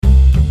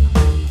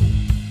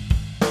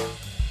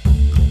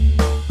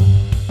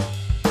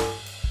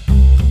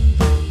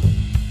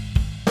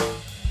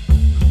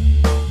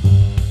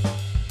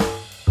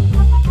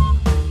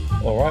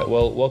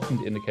welcome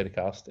to Indicator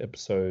Cast,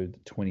 episode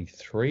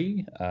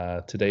 23.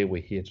 Today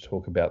we're here to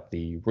talk about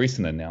the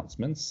recent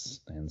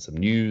announcements and some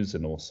news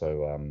and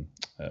also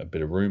a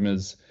bit of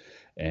rumors.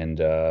 And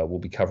we'll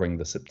be covering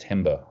the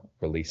September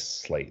release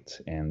slate.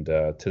 And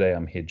today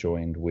I'm here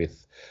joined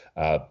with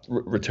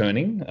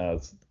returning.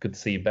 Good to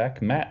see you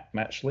back, Matt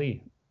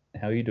Schley.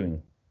 How are you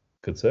doing?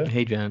 Good, sir.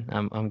 Hey, John.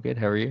 I'm good.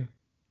 How are you?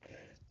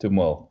 Doing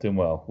well.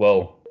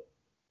 Well,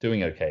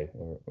 doing okay.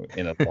 We're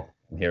in a lockdown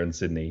here in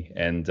Sydney,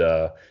 and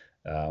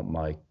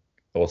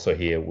also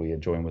here we are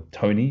joined with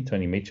Tony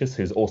Meachus,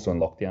 who's also in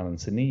lockdown in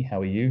Sydney.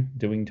 How are you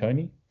doing,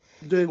 Tony?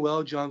 Doing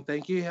well, John.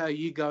 Thank you. How are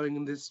you going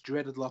in this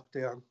dreaded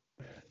lockdown?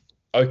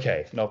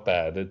 Okay, not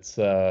bad. It's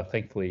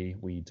thankfully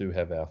we do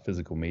have our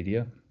physical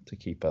media to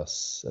keep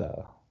us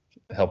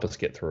help us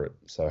get through it.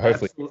 So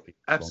hopefully,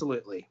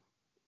 absolutely.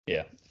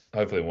 Yeah,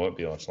 hopefully it won't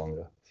be much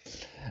longer.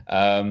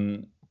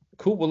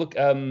 Cool. Well, look,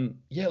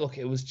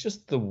 it was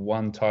just the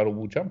one title.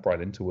 We'll jump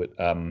right into it.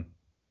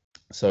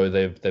 So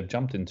they've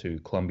jumped into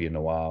Columbia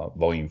Noir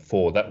Volume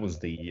 4. That was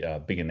the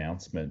big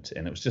announcement,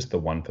 and it was just the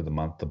one for the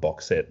month, the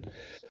box set.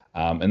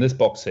 And this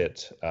box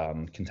set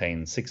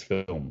contains 6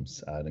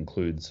 films. It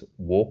includes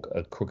Walk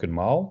a Crooked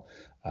Mile,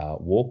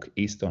 Walk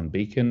East on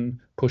Beacon,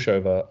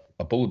 Pushover,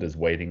 A Bullet is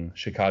Waiting,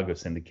 Chicago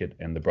Syndicate,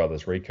 and The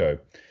Brothers Rico.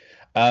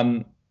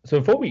 So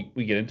before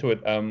we get into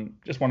it,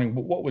 just wondering,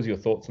 what was your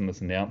thoughts on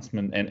this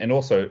announcement? And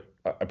also,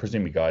 I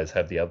presume you guys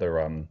have the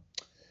other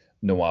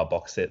noir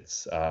box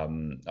sets.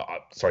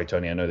 Sorry,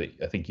 Tony,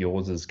 I think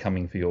yours is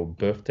coming for your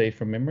birthday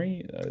from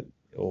memory.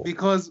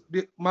 Because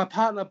my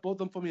partner bought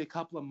them for me a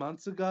couple of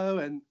months ago,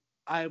 and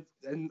I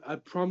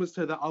promised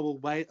her that I will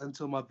wait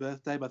until my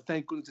birthday, but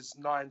thank goodness it's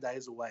 9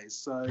 days away,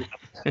 so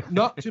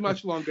not too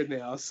much longer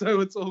now.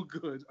 So it's all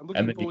good. I'm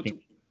looking forward to.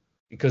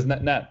 Because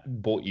Nat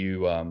bought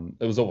you,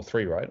 it was all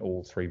 3, right?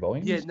 All 3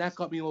 volumes? Yeah, Nat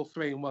got me all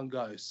 3 in one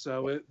go.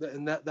 So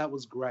that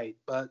was great.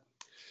 But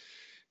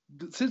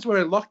since we're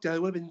in lockdown,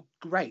 it would have been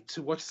great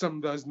to watch some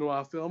of those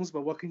noir films,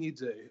 but what can you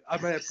do? I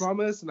made a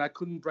promise and I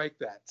couldn't break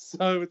that.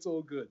 So it's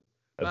all good.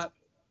 But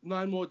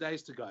 9 more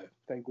days to go,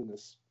 thank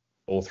goodness.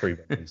 All 3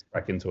 volumes,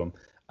 back into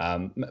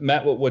them.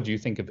 Matt, what do you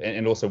think of,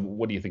 and also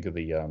what do you think of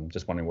the,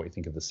 just wondering what you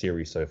think of the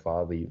series so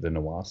far, the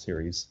noir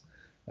series?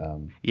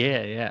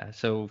 Yeah.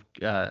 So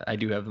I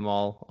do have them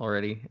all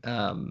already,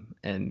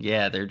 and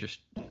yeah,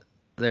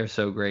 they're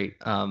so great.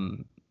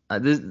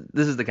 This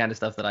is the kind of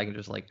stuff that I can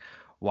just like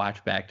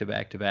watch back to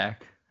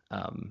back,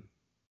 and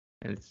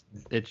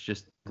it's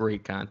just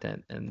great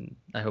content, and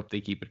I hope they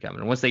keep it coming.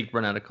 And once they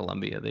run out of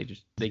Columbia,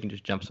 they can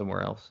just jump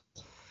somewhere else.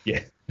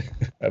 Yeah,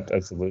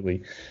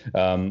 absolutely.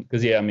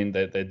 Because I mean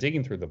they're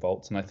digging through the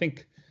vaults, and I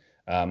think.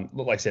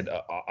 Like I said,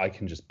 I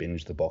can just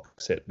binge the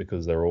box set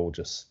because they're all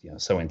just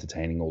so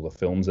entertaining, all the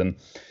films, and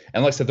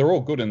like I said, they're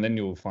all good, and then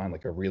you'll find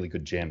like a really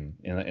good gem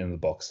in the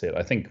box set.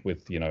 I think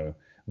with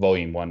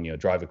Volume 1,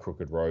 Drive a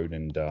Crooked Road,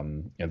 and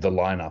the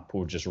lineup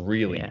will just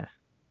really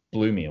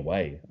blew me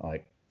away.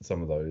 Like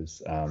some of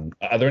those.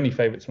 Are there any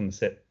favorites from the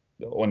set,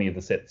 or any of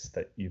the sets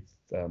that you've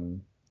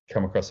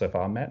come across so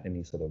far, Matt?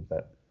 Any sort of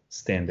that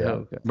stand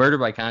out? Oh, Murder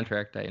by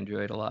Contract, I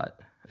enjoyed a lot.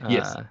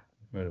 Yes,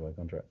 Murder by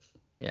Contract.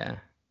 Yeah.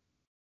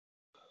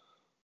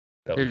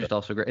 They're just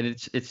also great, and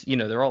it's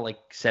they're all like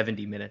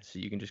 70 minutes, so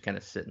you can just kind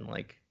of sit and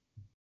like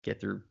get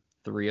through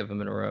 3 of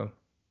them in a row.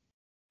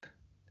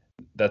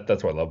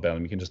 That's what I love about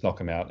them. You can just knock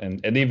them out,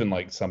 and even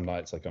like some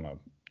nights, like on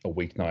a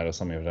weeknight or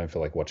something, if I don't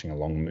feel like watching a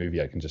long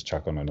movie, I can just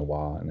chuck on a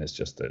noir, and it's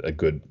just a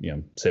good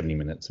 70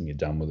 minutes, and you're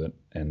done with it.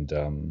 And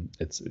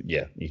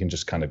you can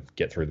just kind of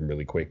get through them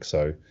really quick.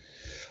 So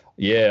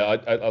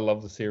I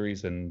love the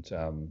series, and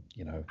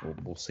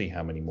we'll see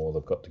how many more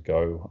they've got to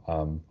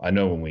go. I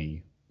know when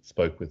we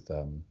spoke with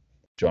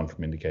John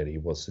from Indicator, he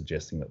was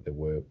suggesting that there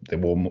were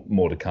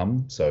more to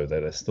come, so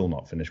that they're still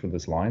not finished with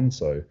this line.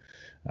 So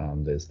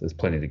there's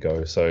plenty to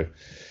go. So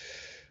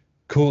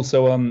cool.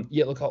 So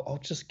look, I'll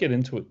just get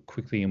into it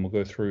quickly, and we'll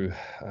go through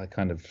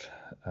kind of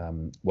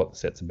what the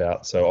set's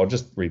about. So I'll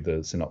just read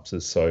the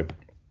synopsis. So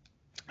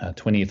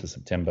 20th of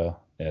September,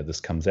 this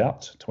comes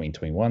out,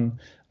 2021,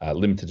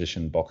 limited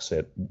edition box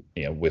set,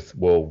 with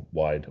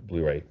worldwide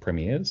Blu-ray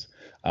premieres.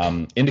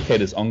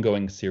 Indicator's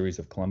ongoing series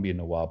of Columbia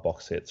Noir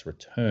box sets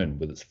return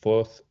with its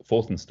fourth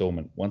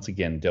installment, once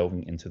again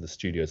delving into the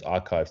studio's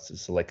archives to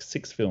select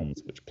 6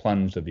 films which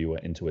plunge the viewer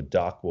into a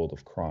dark world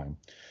of crime,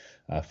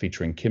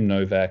 featuring Kim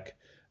Novak,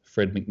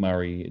 Fred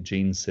McMurray,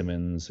 Gene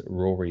Simmons,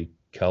 Rory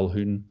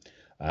Calhoun,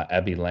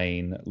 Abby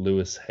Lane,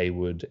 Lewis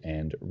Haywood,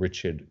 and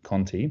Richard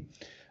Conte.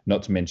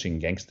 Not to mention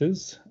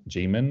gangsters,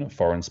 G-men,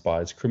 foreign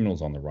spies,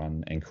 criminals on the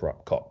run, and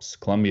corrupt cops.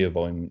 Columbia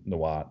Volume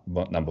Noir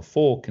number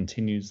 4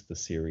 continues the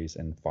series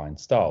in fine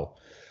style.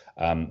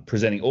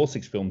 Presenting all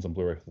 6 films on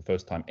Blu-ray for the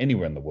first time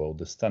anywhere in the world,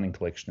 this stunning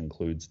collection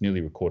includes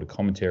newly recorded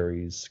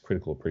commentaries,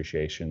 critical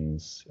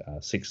appreciations,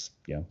 6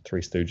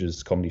 Three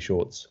Stooges comedy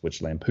shorts,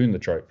 which lampoon the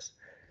tropes,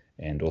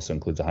 and also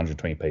includes a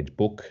 120-page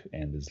book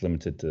and is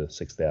limited to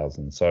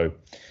 6,000. So,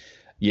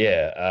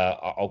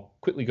 I'll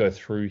quickly go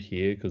through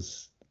here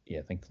because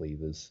thankfully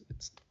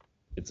it's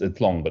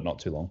it's long, but not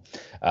too long.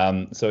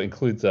 So it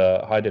includes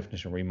a high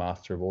definition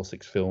remaster of all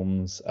 6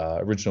 films,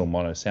 original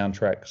mono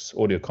soundtracks,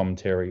 audio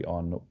commentary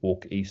on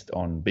Walk East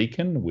on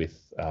Beacon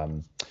with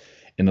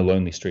In the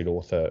Lonely Street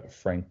author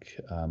Frank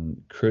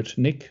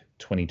Krutnik,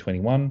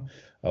 2021.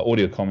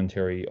 Audio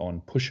commentary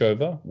on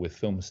Pushover with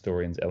film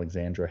historians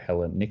Alexandra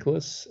Helen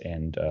Nicholas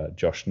and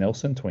Josh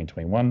Nelson,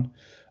 2021.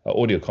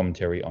 Audio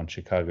commentary on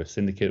Chicago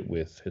Syndicate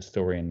with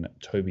historian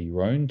Toby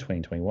Rohn,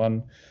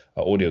 2021.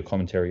 Audio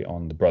commentary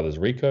on The Brothers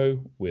Rico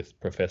with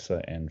professor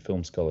and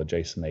film scholar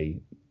Jason A.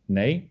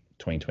 Ney,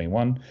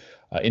 2021.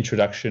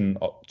 Introduction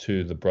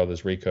to The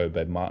Brothers Rico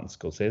by Martin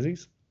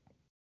Scorsese.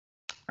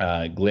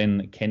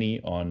 Glenn Kenny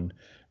on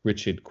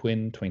Richard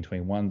Quinn,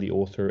 2021. The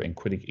author and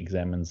critic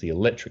examines the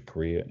electric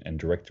career and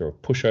director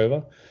of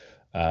Pushover.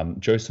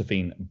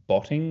 Josephine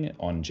Botting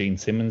on Gene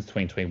Simmons,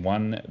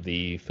 2021.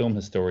 The film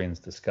historians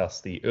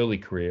discuss the early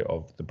career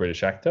of the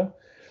British actor.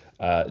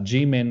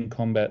 G-Men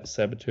Combat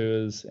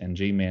Saboteurs and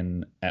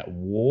G-Men at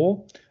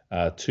War,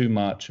 2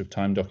 March of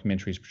Time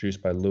documentaries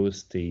produced by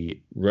Louis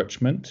D.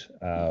 Ruchment,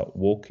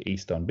 Walk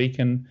East on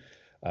Beacon,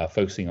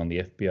 focusing on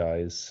the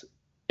FBI's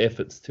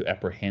efforts to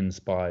apprehend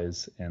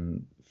spies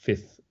and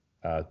fifth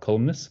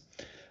columnists.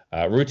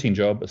 Routine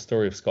Job, A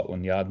Story of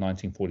Scotland Yard,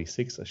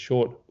 1946, a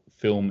short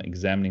film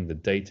examining the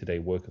day-to-day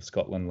work of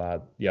Scotland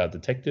Yard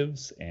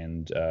detectives,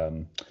 and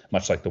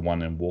much like the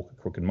one in Walk a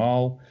Crooked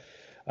Mile.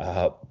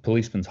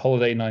 Policeman's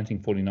Holiday,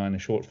 1949, a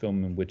short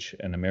film in which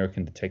an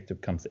American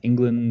detective comes to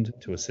England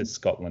to assist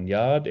Scotland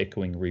Yard,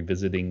 echoing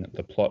revisiting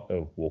the plot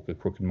of Walk a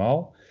Crooked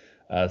Mile.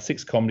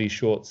 6 comedy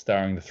shorts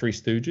starring the Three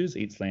Stooges,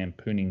 each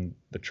lampooning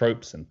the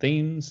tropes and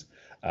themes.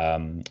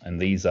 And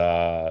these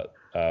are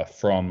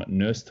from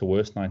Nurse to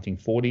Worst,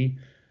 1940,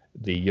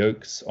 The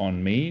Yolks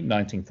on Me,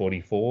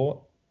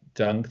 1944,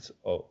 Dunked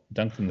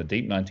in the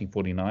Deep,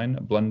 1949,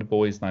 Blunder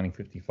Boys,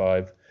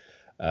 1955,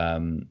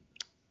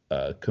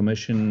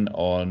 Commission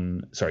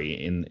on,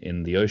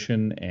 in the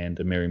Ocean, and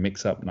A Merry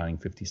Mix-Up,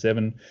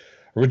 1957.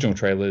 Original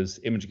trailers,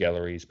 image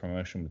galleries,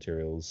 promotional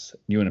materials,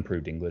 new and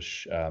improved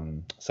English,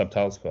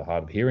 subtitles for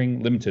hard of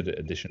hearing, limited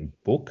edition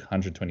book,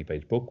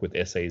 120-page book with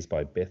essays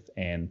by Beth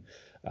Ann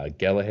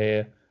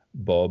Gallagher,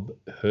 Bob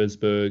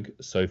Herzberg,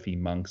 Sophie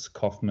Monks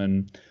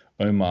Kaufman,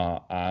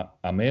 Omar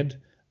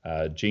Ahmed,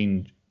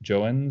 Jean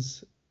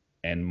Joens,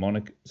 and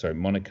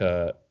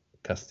Monica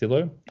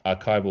Castillo.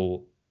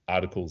 Archival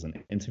articles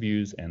and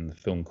interviews, and the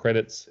film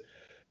credits.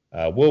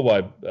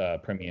 Worldwide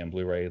premiere and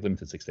Blu-ray,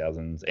 limited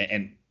 6,000s,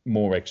 and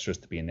more extras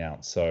to be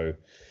announced. So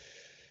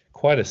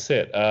quite a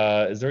set.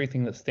 Is there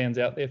anything that stands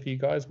out there for you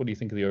guys? What do you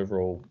think of the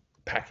overall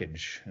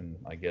package? And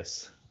I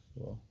guess,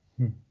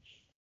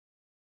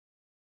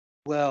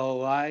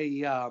 well,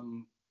 I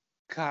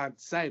can't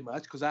say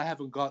much because I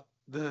haven't got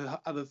the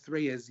other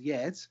 3 as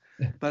yet,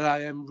 but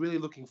I am really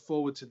looking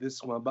forward to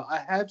this one. But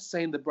I have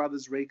seen The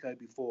Brothers Rico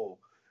before,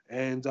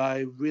 and I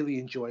really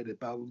enjoyed it,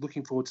 but I'm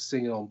looking forward to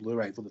seeing it on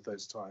Blu-ray for the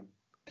first time.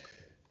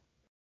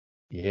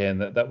 Yeah,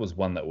 and that was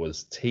one that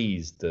was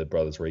teased, The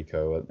Brothers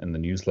Rico, in the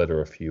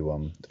newsletter a few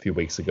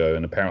weeks ago,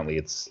 and apparently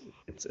it's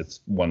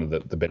one of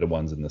the better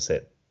ones in the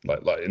set.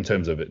 Like in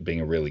terms of it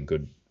being a really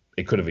good,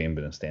 it could have even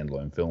been a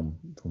standalone film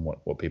from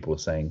what people were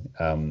saying.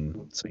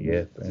 So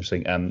yeah,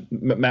 interesting.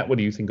 Matt, what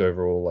do you think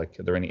overall? Like,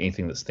 are there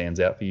anything that stands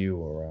out for you,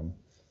 or?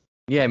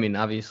 Yeah, I mean,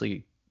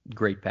 obviously,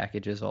 great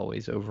package as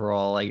always.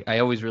 Overall, I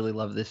always really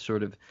love this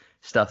sort of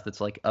stuff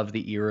that's like of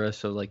the era.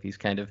 So like these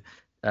kind of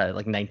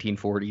like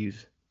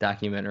 1940s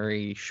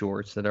documentary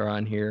shorts that are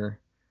on here,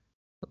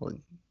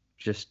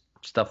 just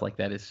stuff like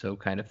that is so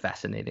kind of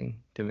fascinating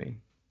to me.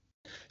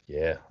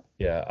 Yeah,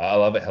 I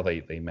love it how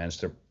they managed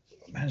to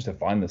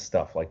find this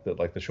stuff, like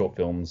the short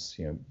films,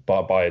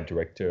 by a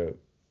director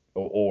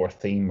or a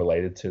theme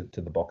related to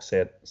the box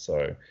set.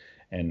 So,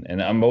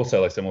 and I'm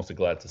also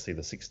glad to see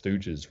the Six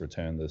Stooges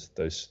return. They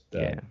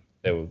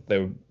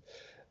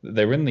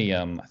were in the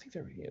I think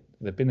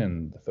they've been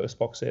in the first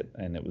box set,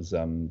 and it was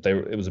a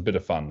bit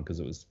of fun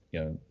because it was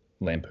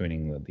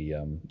lampooning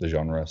the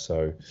genre.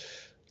 So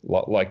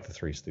like the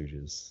Three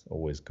Stooges,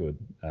 always good.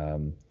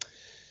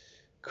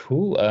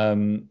 Cool.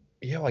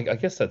 Yeah, I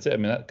guess that's it. I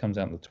mean, that comes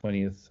out on the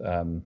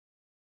 20th.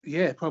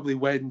 Yeah, probably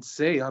wait and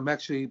see. I'm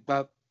really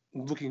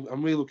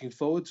looking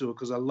forward to it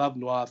because I love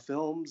noir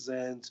films,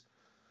 and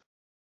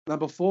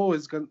number 4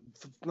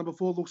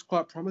 looks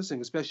quite promising,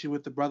 especially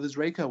with the Brothers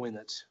Rico in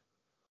it.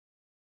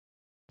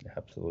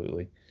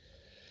 Absolutely.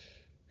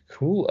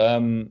 Cool.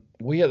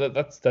 Well, yeah,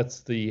 that's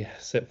the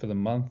set for the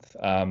month.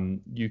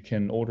 You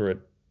can order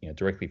it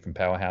directly from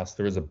Powerhouse.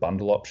 There is a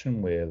bundle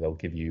option where they'll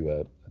give you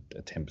a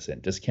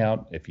 10%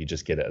 discount if you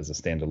just get it as a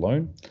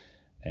standalone,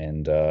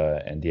 and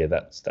yeah,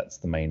 that's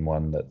the main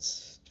one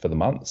that's for the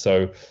month.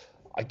 So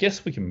I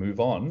guess we can move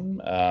on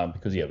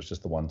because it was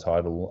just the one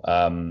title,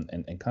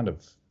 and kind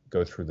of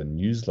go through the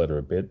newsletter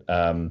a bit.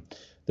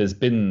 There's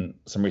been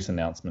some recent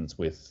announcements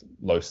with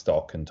low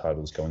stock and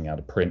titles going out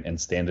of print and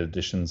standard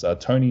editions.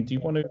 Tony, do you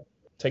want to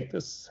take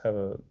this?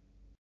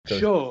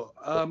 Sure.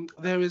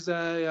 There is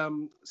a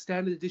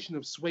standard edition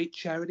of Sweet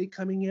Charity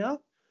coming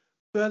out,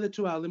 Further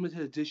to our limited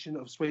edition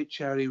of Sweet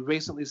Charity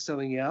recently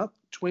selling out,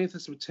 20th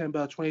of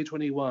September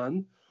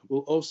 2021 will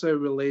also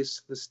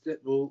release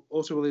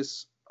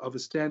of a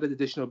standard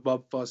edition of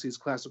Bob Fosse's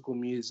classical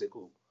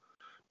musical.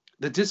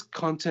 The disc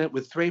content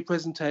with 3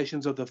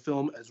 presentations of the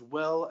film as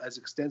well as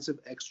extensive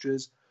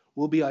extras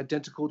will be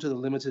identical to the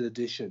limited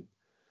edition.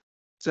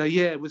 So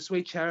yeah, with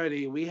Sweet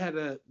Charity,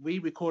 we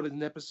recorded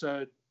an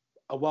episode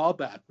a while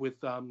back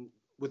with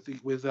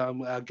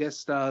our guest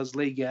stars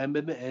Lee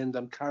Gambon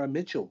and Cara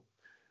Mitchell.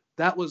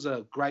 That was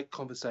a great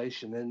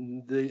conversation,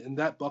 and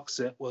that box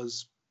set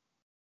was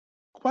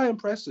quite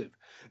impressive.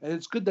 And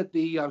it's good that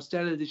the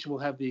standard edition will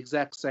have the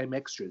exact same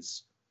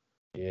extras.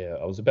 Yeah,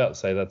 I was about to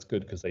say that's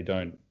good because they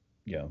don't,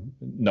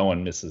 no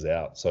one misses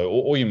out. So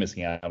all you're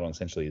missing out on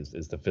essentially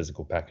is the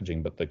physical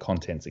packaging, but the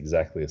content's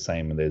exactly the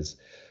same. And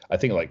I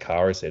think like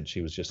Cara said,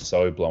 she was just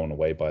so blown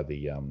away by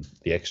the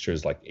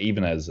extras. Like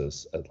even as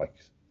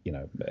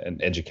an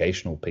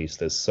educational piece,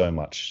 there's so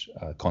much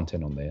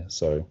content on there.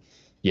 So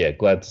yeah,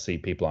 glad to see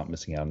people aren't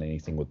missing out on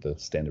anything with the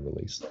standard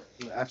release.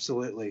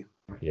 Absolutely.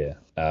 Yeah,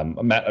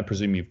 Matt, I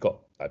presume you've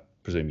got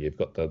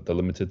the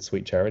limited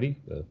Sweet Charity.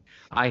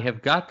 I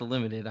have got the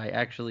limited. I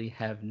actually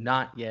have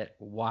not yet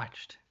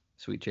watched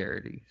Sweet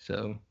Charity,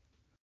 so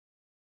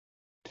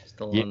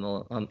still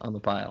on the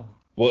pile.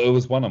 Well, it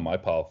was one on my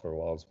pile for a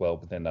while as well,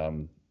 but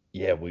then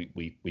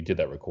we did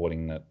that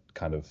recording that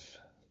kind of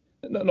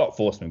not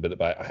forced me, but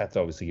I had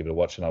to obviously give it a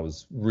watch, and I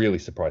was really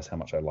surprised how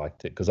much I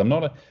liked it because I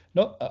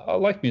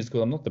like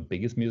musicals. I'm not the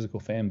biggest musical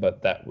fan,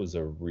 but that was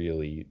a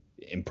really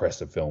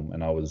impressive film,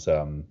 and I was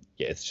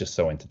it's just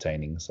so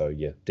entertaining. So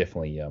yeah,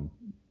 definitely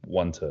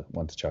one to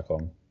chuck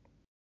on.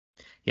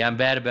 Yeah, I'm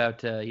bad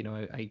about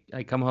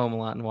I come home a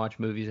lot and watch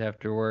movies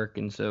after work,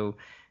 and so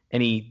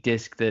any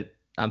disc that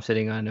I'm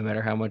sitting on, no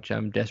matter how much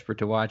I'm desperate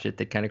to watch it,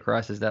 that kind of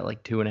crosses that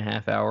like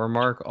 2.5 hour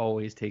mark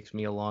always takes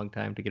me a long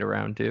time to get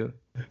around to.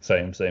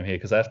 Same here,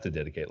 because I have to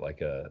dedicate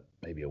like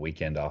maybe a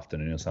weekend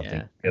afternoon or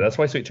something. Yeah, that's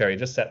why Sweet Charity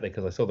just sat there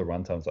because I saw the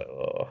runtime. I was like,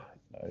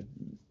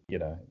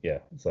 yeah.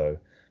 So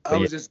I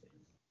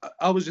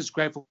was just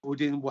grateful we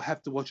didn't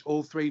have to watch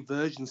all 3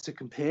 versions to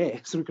compare,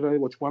 so we could only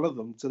watch one of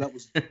them. So that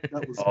was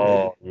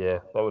oh yeah,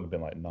 that would have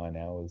been like 9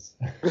 hours.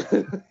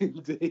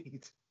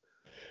 Indeed.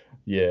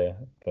 Yeah,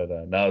 but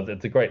no,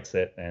 it's a great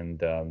set, and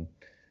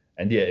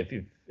yeah,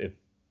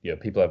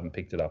 if people haven't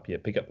picked it up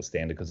yet, pick up the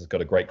standard because it's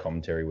got a great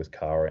commentary with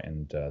Cara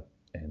and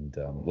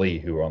Lee,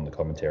 who are on the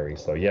commentary.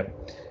 So yeah,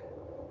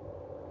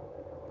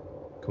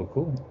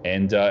 cool.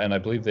 And I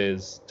believe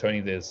there's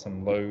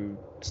some low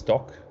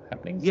stock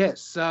happening.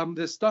 Yes,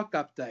 the stock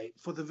update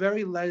for the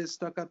very latest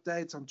stock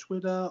updates on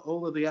Twitter.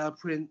 All the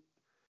Outprint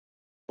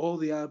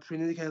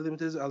Indicator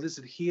Limiters are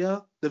listed here.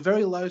 The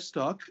very low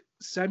stock,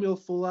 Samuel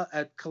Fuller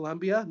at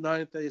Columbia,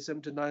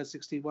 937 to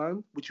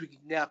 961, which we can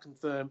now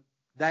confirm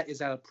that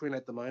is out of print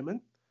at the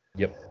moment.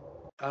 Yep.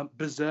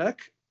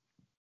 Berserk,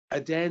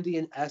 A Dandy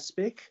and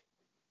Aspic,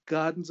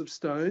 Gardens of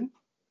Stone,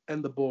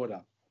 and The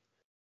Border.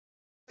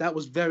 That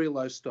was very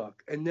low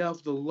stock. And now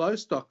for the low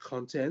stock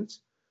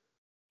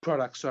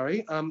product,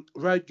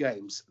 Road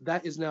Games.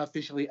 That is now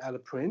officially out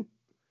of print.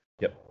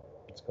 Yep.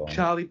 It's gone.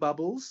 Charlie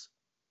Bubbles,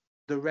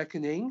 The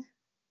Reckoning,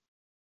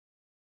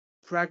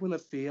 Fragment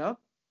of Fear,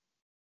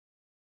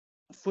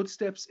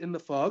 Footsteps in the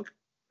Fog,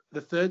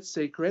 The Third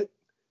Secret,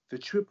 The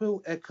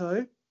Triple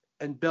Echo,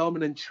 and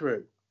Bellman and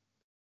True.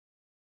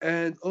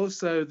 And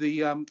also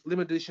the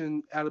limited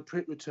edition out of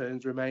print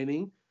returns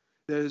remaining.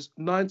 There's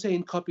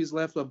 19 copies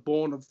left of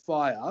Born of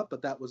Fire,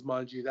 but that was,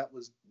 mind you, that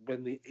was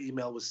when the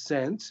email was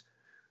sent.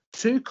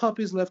 2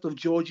 copies left of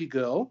Georgie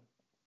Girl,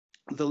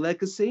 The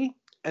Legacy,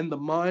 and The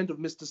Mind of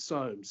Mr.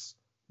 Soames.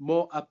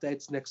 More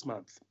updates next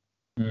month.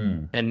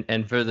 And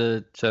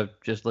so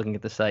just looking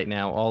at the site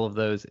now, all of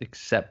those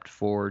except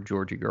for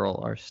Georgie Girl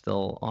are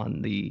still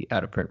on the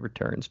out of print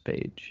returns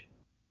page.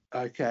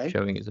 Okay.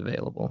 Showing is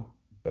available.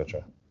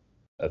 Gotcha.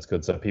 That's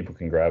good. So people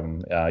can grab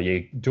them. Yeah,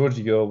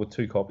 Georgie Girl with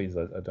 2 copies.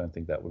 I don't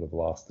think that would have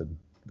lasted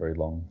very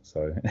long.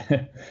 So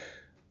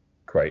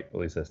great. At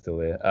least they're still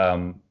there.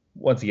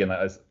 Once again,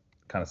 I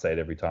kind of say it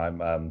every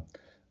time.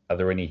 Are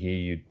there any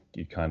here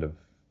you kind of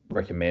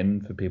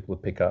recommend for people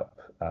to pick up?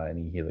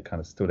 Any here that kind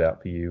of stood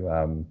out for you?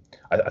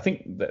 I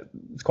think that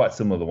it's quite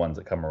similar to the ones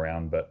that come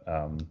around, but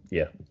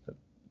yeah,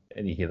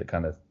 any here that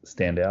kind of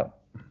stand out?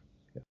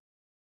 Yeah.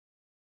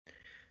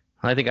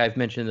 I think I've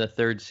mentioned The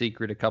Third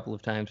Secret a couple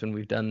of times when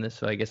we've done this,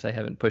 so I guess I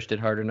haven't pushed it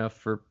hard enough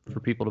for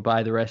people to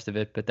buy the rest of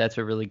it, but that's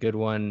a really good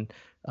one.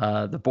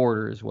 The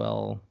Border as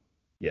well.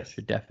 Yes.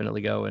 Should definitely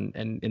go, and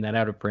in that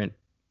out of print,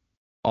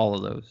 all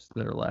of those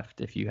that are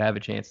left. If you have a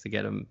chance to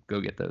get them,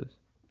 go get those.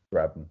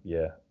 Grab them,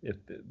 yeah.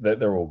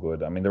 They're all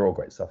good. I mean, they're all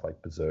great stuff.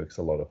 Like Berserk's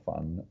a lot of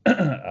fun,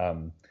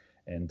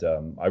 and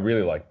I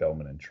really like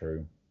Bellman and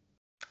True.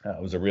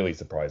 It was a really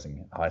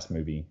surprising heist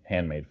movie,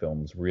 handmade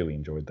films. Really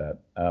enjoyed that.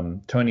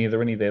 Tony, are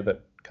there any there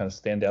that kind of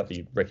stand out that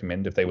you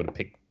recommend if they were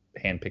to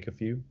hand pick a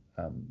few?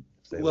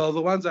 Well,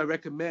 the one I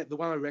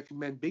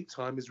recommend big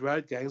time is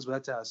Road Games, but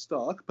that's out of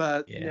stock.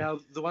 But now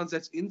the ones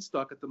that's in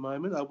stock at the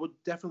moment, I would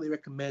definitely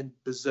recommend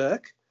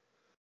Berserk.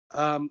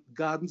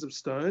 Gardens of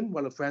Stone,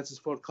 one of Francis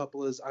Ford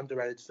Coppola's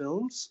underrated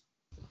films.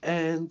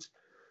 And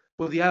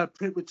with the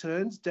out-of-print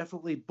returns,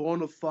 definitely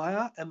Born of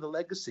Fire and The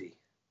Legacy.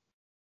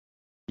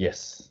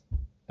 Yes,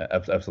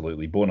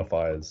 absolutely. Born of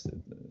Fire is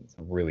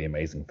a really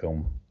amazing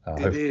film.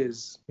 It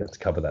is. Get to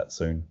cover that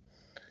soon.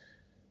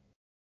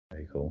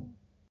 Very cool.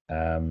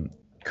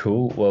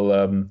 Cool.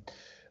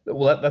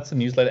 Well, that's the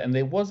newsletter, and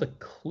there was a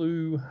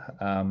clue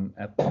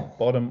at the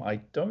bottom. I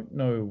don't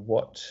know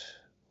what.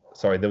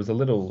 Sorry, there was a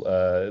little.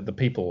 The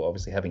people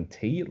obviously having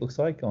tea. It looks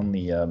like on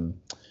the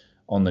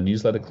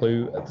newsletter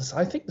clue.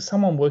 I think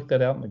someone worked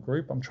that out in the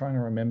group. I'm trying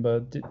to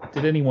remember. Did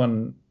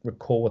anyone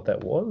recall what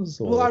that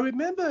was? Or? Well, I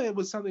remember it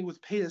was something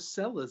with Peter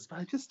Sellers, but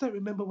I just don't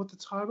remember what the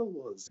title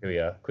was. Here we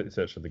are. Quick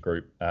search for the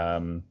group.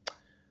 Okay,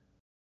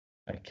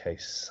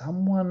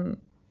 someone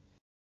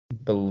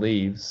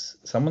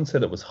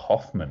said it was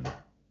Hoffman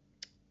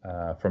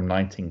from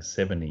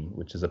 1970,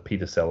 which is a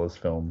Peter Sellers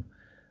film.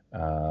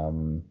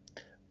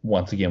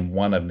 Once again,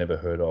 one I've never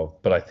heard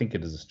of, but I think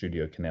it is a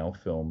Studio Canal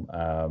film.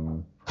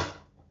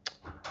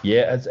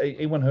 Has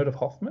anyone heard of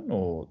Hoffman?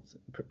 Or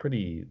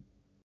pretty?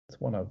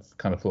 It's one I've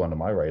kind of flew under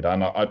my radar.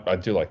 And I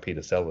do like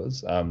Peter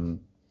Sellers.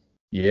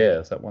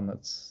 Is that one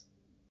that's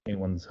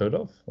anyone's heard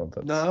of?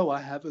 No,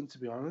 I haven't, to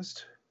be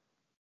honest.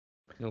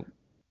 Nope.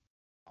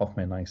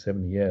 Hoffman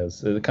 1970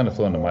 years. It kind of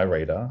flew under my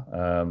radar.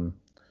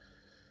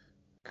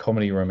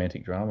 Comedy,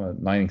 romantic drama,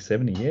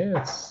 1970.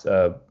 Yeah, it's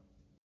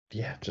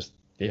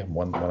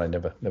one I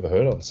never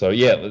heard of. So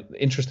yeah,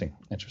 interesting.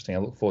 I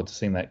look forward to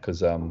seeing that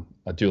because I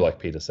do like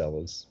Peter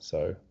Sellers.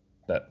 So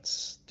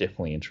that's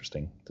definitely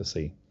interesting to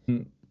see.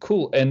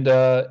 Cool. And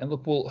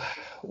look,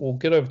 we'll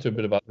get over to a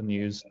bit of other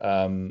news.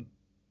 I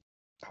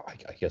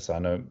guess I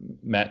know,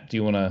 Matt. Do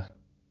you want to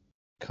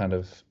kind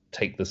of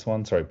take this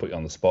one? Sorry, put you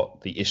on the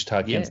spot. The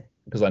Ishtar cancellation.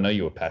 Because I know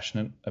you were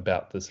passionate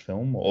about this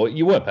film, or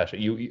you weren't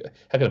passionate.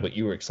 How can I put?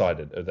 You were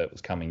excited that it was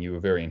coming. You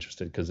were very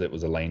interested because it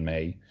was Elaine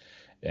May,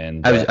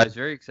 and I was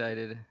very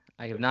excited.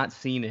 I have not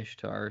seen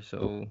Ishtar,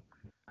 so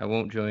I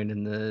won't join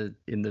in the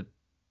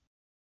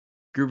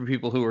group of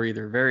people who are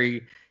either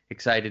very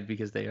excited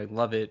because they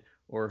love it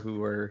or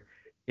who are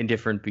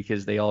indifferent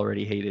because they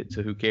already hate it.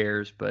 So who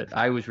cares? But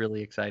I was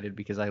really excited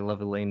because I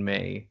love Elaine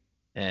May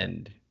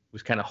and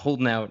was kind of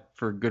holding out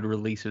for a good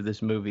release of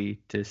this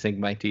movie to sink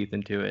my teeth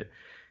into it.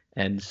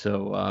 And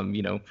so,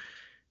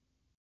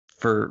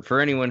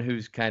 for anyone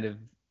who's kind of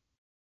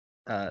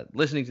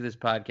listening to this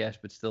podcast,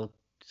 but still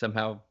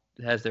somehow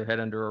has their head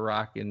under a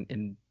rock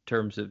in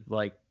terms of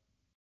like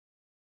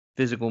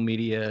physical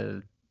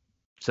media,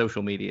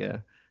 social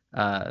media,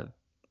 a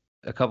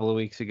couple of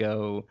weeks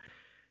ago,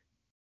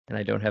 and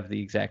I don't have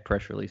the exact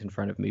press release in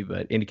front of me,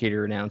 but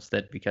Indicator announced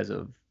that because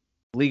of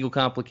legal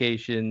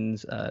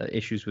complications,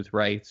 issues with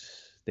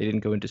rights, they didn't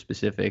go into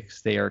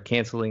specifics. They are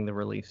canceling the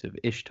release of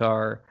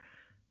Ishtar.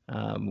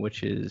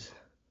 Which is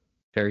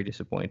very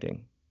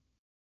disappointing.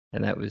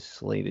 And that was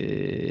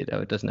slated.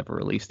 Oh, it doesn't have a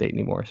release date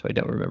anymore, so I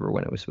don't remember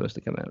when it was supposed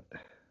to come out.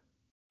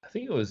 I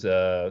think it was.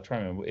 Trying to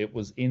remember. It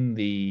was in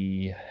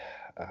the.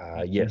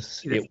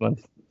 Yes. This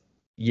month.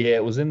 Yeah,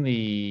 it was in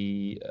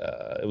the.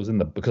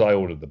 Because I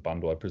ordered the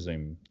bundle. I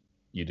presume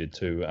you did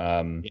too.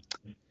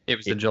 It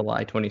was the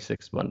July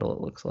 26th bundle. It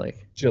looks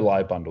like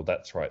July bundle.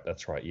 That's right.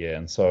 Yeah,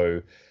 and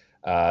so.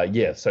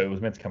 So it was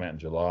meant to come out in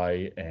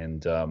July,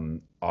 and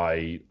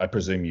I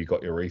presume you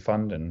got your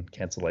refund and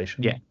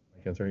cancellation. Yeah.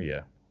 Go through.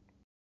 Yeah.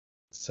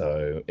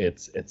 So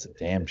it's a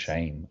damn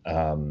shame.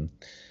 Because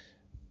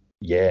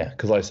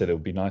like I said, it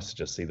would be nice to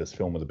just see this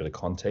film with a bit of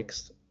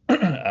context.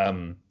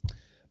 But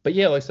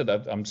yeah, like I said,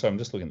 I'm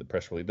just looking at the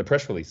press release. The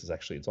press release is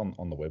actually it's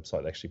on the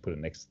website. They actually put it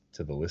next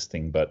to the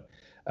listing, but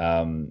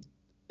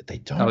they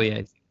don't. Oh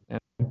yeah.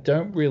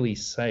 Don't really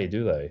say,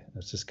 do they?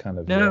 It's just kind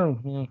of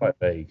quite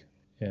vague.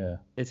 Yeah,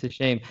 it's a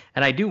shame,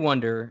 and I do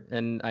wonder,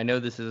 and I know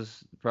this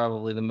is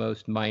probably the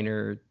most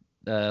minor,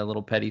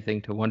 little petty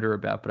thing to wonder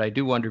about, but I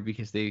do wonder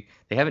because they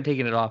haven't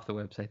taken it off the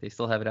website; they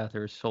still have it out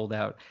there as sold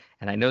out,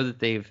 and I know that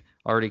they've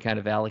already kind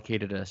of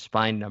allocated a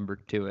spine number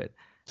to it,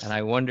 and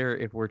I wonder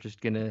if we're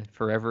just gonna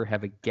forever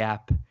have a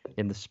gap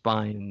in the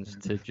spines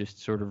to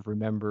just sort of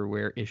remember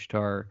where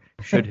Ishtar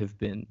should have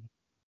been.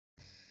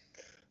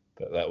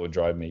 That would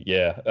drive me.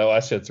 Yeah. Oh,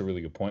 actually, that's a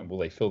really good point. Will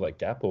they fill that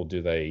gap, or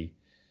do they?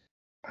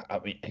 I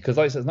mean, because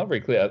like I said, it's not very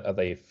clear. Are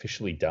they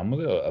officially done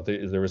with it, or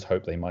is there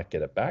hope they might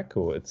get it back?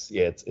 Or it's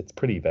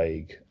pretty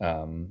vague.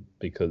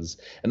 Because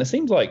it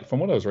seems like from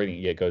what I was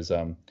reading, it goes.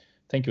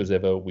 Thank you as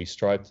ever. We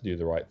strive to do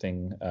the right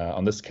thing.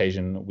 On this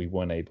occasion, we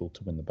weren't able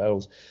to win the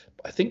battles.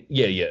 But I think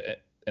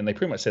and they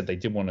pretty much said they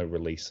did want to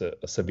release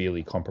a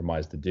severely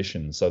compromised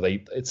edition. So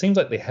it seems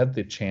like they had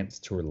the chance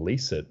to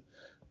release it,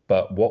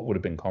 but what would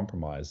have been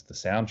compromised? The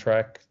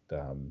soundtrack,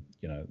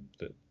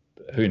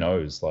 who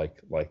knows?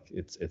 Like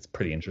it's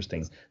pretty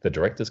interesting. The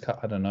director's cut,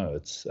 I don't know.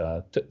 It's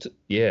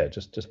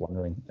just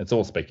wondering. It's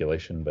all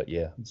speculation, but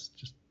yeah, it's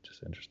just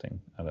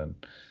interesting. I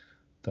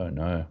don't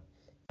know.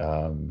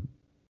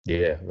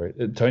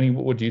 Tony,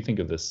 what do you think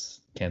of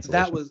this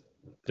cancellation?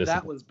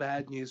 that was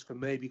bad news for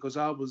me because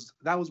that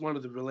was one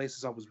of the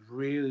releases I was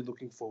really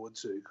looking forward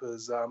to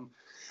because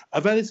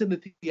I've only seen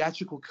the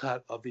theatrical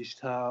cut of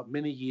Ishtar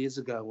many years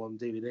ago on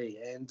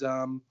DVD,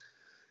 and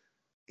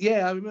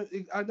yeah,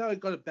 I know it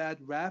got a bad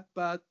rap,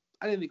 but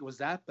I didn't think it was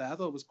that bad. I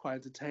thought it was quite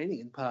entertaining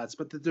in parts,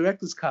 but the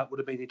director's cut would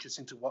have been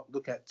interesting to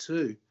look at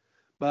too.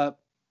 But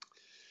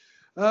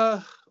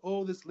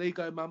all this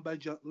legal mumbo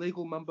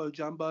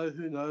jumbo,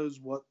 who knows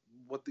what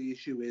the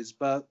issue is,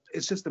 but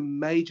it's just a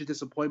major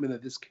disappointment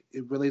that this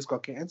release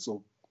got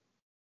cancelled.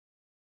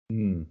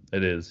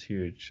 It is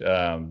huge.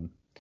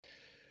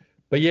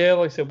 But yeah,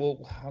 like I said,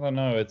 well, I don't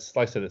know. It's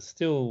like I said, it's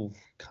still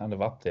kind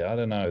of up there. I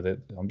don't know. That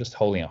I'm just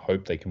holding out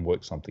hope they can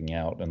work something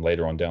out, and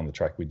later on down the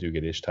track we do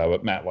get Ishtar.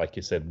 But Matt, like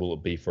you said, will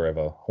it be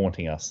forever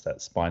haunting us,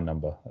 that spine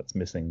number that's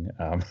missing?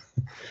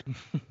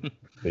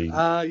 You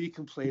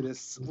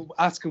completists,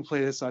 us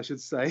completists, I should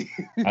say.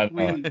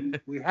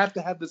 we have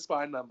to have the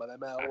spine number no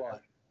matter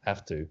what.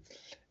 Have to.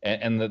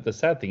 And the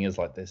sad thing is,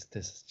 like,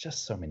 there's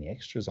just so many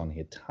extras on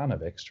here, ton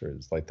of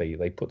extras. Like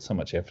they put so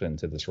much effort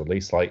into this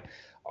release. Like,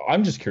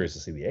 I'm just curious to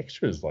see the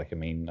extras. Like, I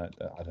mean,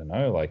 I don't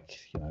know. Like,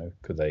 you know,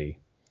 could they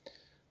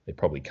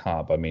probably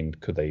can't. But I mean,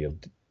 could they have,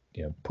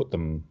 you know, put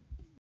them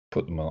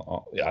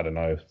on, I don't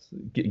know,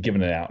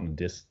 given it out in a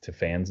disc to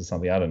fans or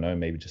something. I don't know.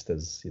 Maybe just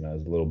as, you know,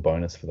 as a little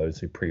bonus for those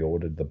who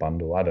pre-ordered the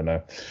bundle. I don't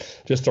know.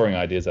 Just throwing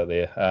ideas out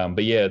there.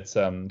 But yeah, it's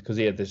because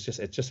yeah,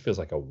 it just feels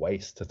like a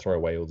waste to throw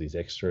away all these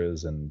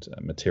extras and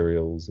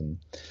materials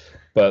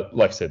but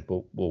like I said,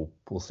 we'll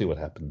see what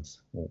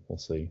happens. We'll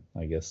see,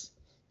 I guess.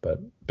 But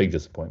big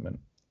disappointment,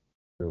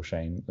 real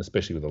shame,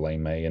 especially with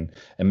Elaine May and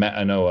Matt.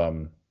 I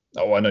know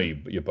I know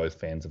you're both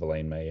fans of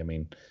Elaine May. I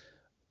mean,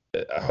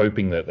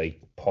 hoping that they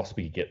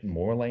possibly get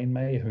more Elaine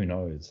May. Who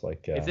knows?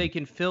 Like, if they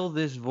can fill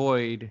this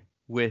void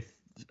with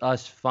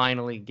us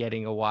finally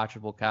getting a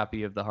watchable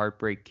copy of The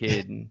Heartbreak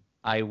Kid, and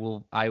I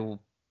will,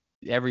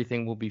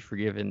 everything will be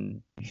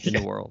forgiven in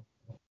the world.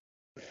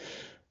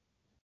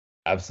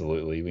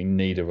 Absolutely, we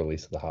need a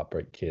release of The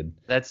Heartbreak Kid.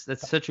 That's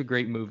such a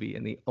great movie,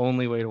 and the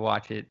only way to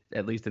watch it,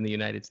 at least in the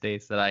United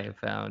States, that I have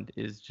found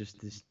is just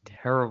this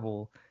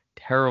terrible,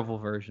 terrible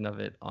version of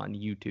it on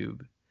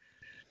YouTube.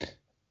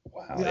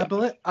 Wow.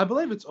 Yeah, I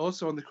believe it's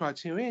also on the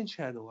Criterion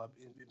channel,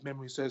 if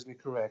memory serves me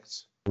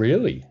correct.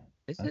 Really?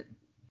 Is it?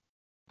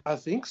 I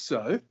think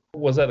so.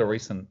 Was that a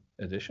recent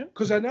edition?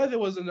 Because I know there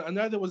was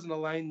an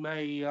Elaine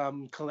May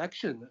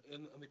collection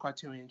on the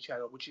Criterion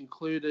channel, which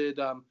included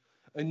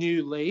a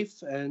new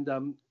Leaf and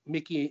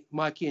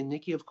Mikey and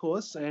Nikki, of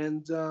course,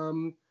 and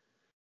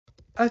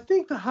I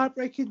think The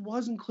Heartbreak Kid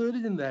was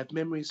included in that. If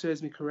memory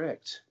serves me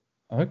correct.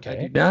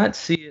 Okay. I do not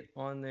see it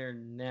on there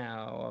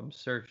now. I'm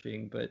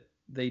searching, but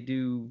they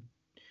do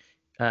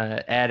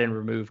add and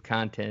remove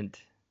content.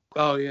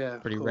 Oh yeah,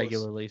 pretty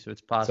regularly, so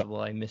it's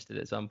possible I missed it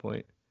at some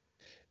point.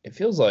 It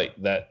feels like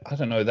that. I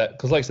don't know that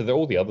because, like I said,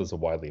 all the others are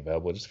widely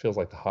available. It just feels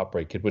like The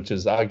Heartbreak Kid, which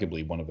is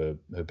arguably one of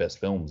her best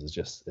films, is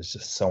just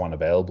so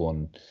unavailable.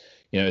 And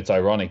you know, it's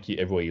ironic.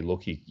 Everywhere you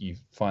look, you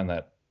find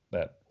that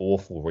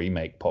awful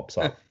remake pops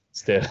up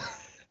instead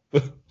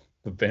of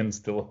the Ben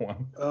Stiller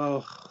one.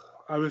 Oh,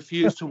 I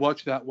refuse to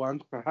watch that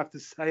one. I have to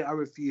say, I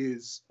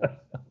refuse.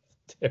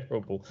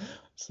 Terrible.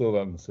 Saw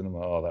that in the cinema.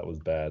 Oh, that was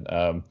bad.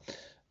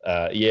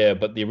 Yeah,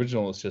 but the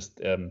original is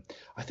just.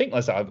 I think,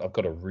 like I've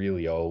got a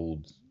really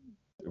old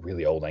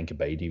Anchor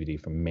Bay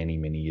DVD from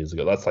many years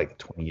ago. That's like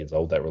 20 years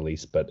old, that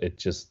release. But it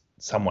just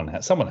someone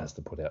has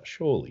to put out.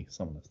 Surely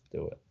someone has to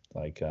do it.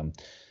 Like,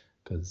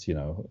 because you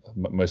know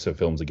most of her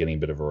films are getting a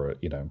bit of a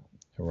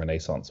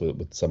renaissance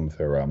with some of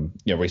her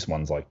recent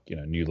ones like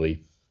New Leaf.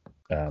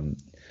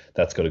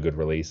 That's got a good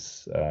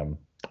release.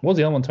 What was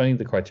the other one, Tony?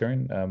 The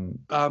Criterion?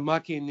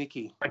 Mikey and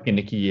Nikki. Mikey and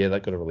Nikki, yeah,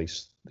 that got a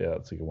release. Yeah,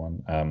 that's a good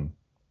one.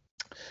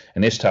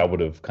 And Ishtar would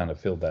have kind of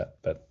filled that,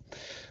 but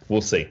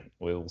we'll see.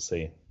 We'll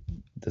see.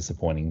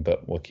 Disappointing,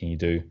 but what can you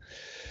do?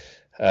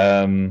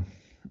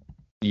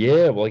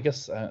 Yeah, well, I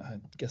guess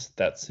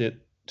that's it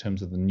in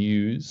terms of the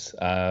news.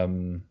 Yeah,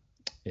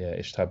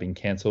 Ishtar being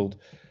cancelled.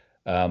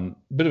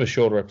 Bit of a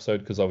shorter episode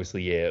because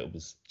obviously, yeah, it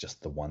was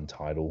just the one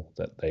title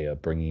that they are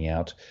bringing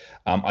out.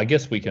 I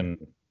guess we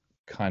can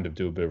kind of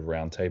do a bit of a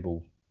round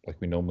table like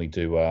we normally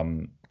do,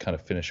 kind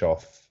of finish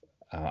off,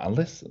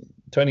 unless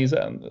Tony, is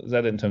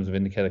that in terms of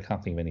indicator? I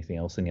can't think of anything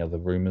else, any other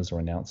rumors or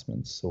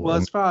announcements? Well,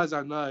 as far as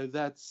I know,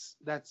 that's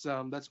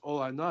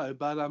all I know.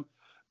 But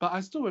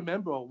I still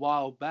remember a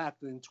while back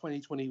in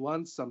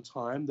 2021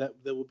 sometime that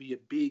there will be a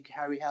big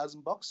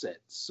Harryhausen box set.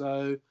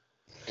 So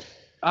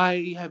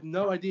I have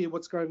no idea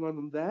what's going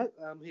on that.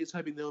 He's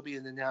hoping there will be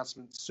an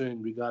announcement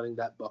soon regarding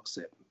that box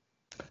set.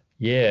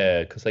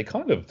 Yeah, because they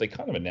kind of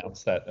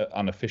announced that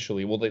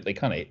unofficially. Well,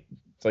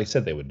 they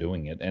said they were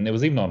doing it, and it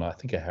was even on, I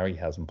think, a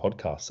Harryhausen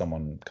podcast.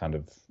 Someone kind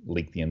of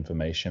leaked the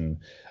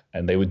information,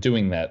 and they were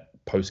doing that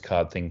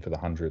postcard thing for the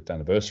 100th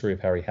anniversary of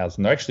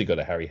Harryhausen. They actually got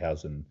a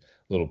Harryhausen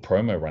little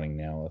promo running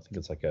now. I think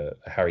it's like a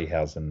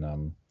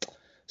Harryhausen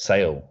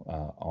sale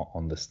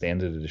on the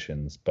standard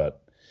editions.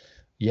 But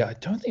Yeah,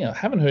 I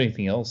haven't heard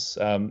anything else.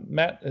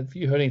 Matt, have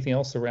you heard anything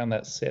else around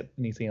that set?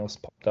 Anything else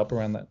popped up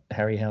around that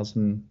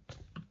Harryhausen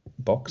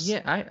box?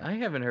 Yeah, I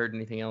haven't heard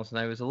anything else, and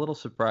I was a little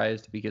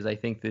surprised because I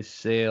think this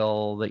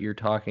sale that you're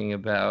talking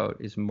about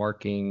is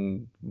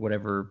marking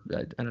whatever,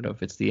 I don't know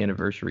if it's the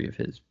anniversary of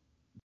his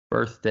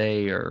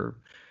birthday or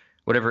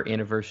whatever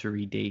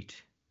anniversary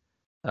date.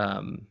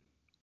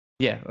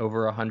 Yeah,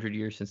 over 100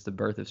 years since the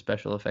birth of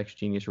special effects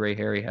genius Ray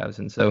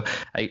Harryhausen. So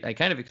I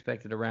kind of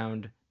expected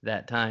around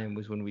that time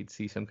was when we'd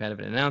see some kind of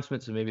an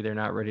announcement. So maybe they're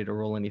not ready to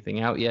roll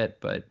anything out yet,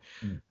 but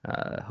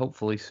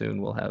hopefully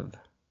soon we'll have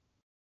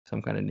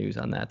some kind of news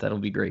on that. That'll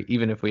be great.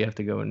 Even if we have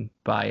to go and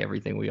buy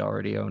everything we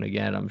already own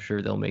again, I'm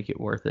sure they'll make it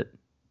worth it.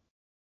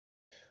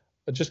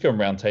 Just going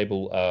round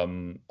table.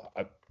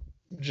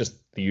 Just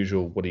the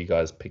usual. What have you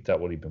guys picked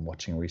up? What have you been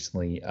watching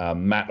recently?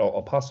 Matt,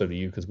 I'll pass it over to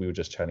you because we were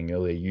just chatting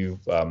earlier.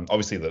 You've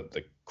obviously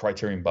the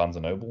Criterion Barnes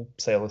 & Noble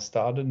sale has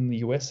started in the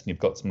US, and you've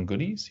got some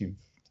goodies. You've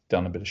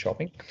done a bit of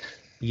shopping.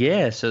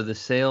 Yeah, so the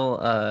sale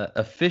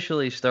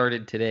officially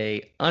started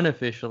today,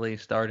 unofficially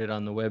started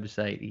on the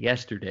website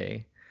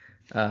yesterday.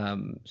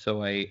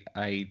 So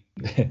I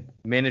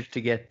managed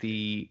to get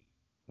the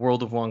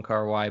World of Wong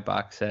Kar-wai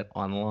box set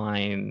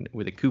online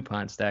with a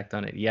coupon stacked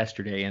on it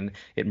yesterday, and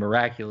it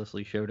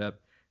miraculously showed up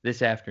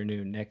this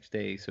afternoon, next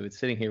day. So it's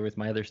sitting here with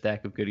my other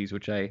stack of goodies,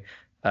 which I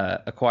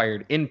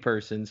acquired in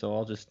person. So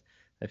I'll just,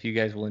 if you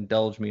guys will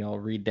indulge me, I'll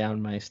read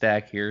down my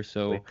stack here.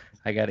 So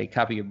I got a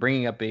copy of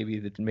Bringing Up Baby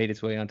that made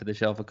its way onto the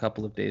shelf a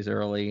couple of days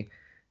early.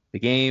 The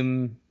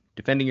Game,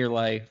 Defending Your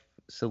Life,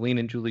 Celine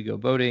and Julie Go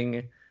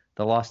Boating,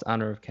 The Lost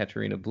Honor of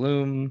Katarina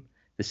Bloom,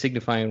 The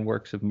Signifying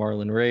Works of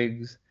Marlon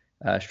Riggs,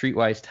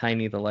 Streetwise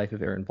Tiny, The Life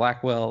of Aaron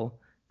Blackwell,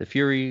 The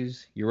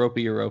Furies,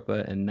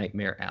 Europa, and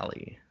Nightmare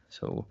Alley.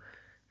 So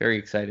very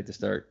excited to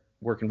start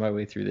working my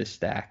way through this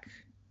stack.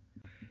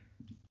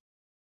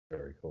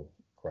 Very cool.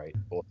 Great.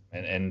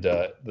 And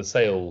the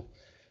sale,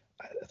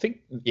 I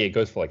think, it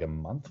goes for like a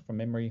month from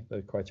memory,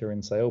 the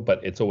Criterion sale, but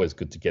it's always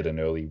good to get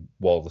in early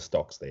while the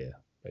stock's there,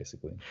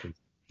 basically.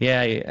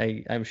 Yeah,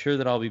 I'm sure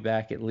that I'll be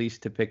back at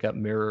least to pick up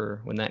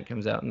Mirror when that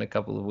comes out in a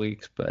couple of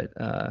weeks, but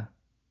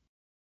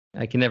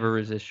I can never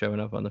resist showing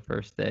up on the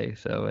first day,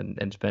 so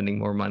and spending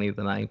more money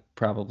than I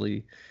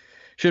probably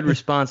should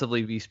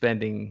responsibly be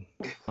spending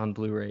on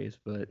Blu-rays,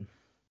 but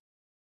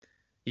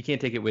you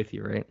can't take it with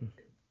you, right?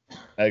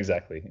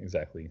 Exactly.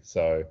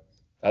 So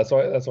that's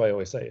why I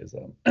always say is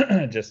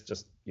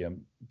just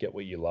get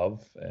what you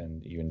love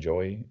and you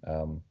enjoy.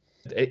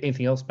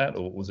 Anything else, Matt,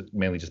 or was it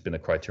mainly just been a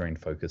Criterion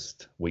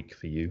focused week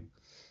for you?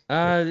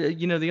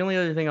 The only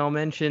other thing I'll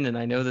mention, and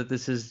I know that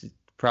this is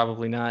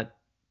probably not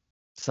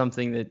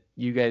something that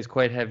you guys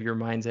quite have your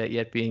minds at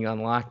yet being on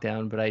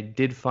lockdown, but I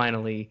did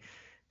finally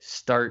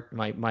start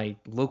my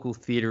local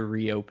theater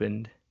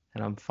reopened,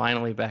 and I'm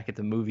finally back at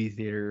the movie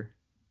theater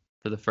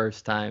for the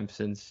first time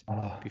since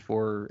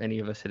before any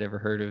of us had ever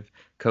heard of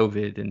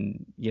COVID.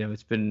 And,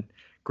 it's been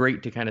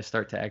great to kind of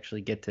start to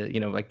actually get to,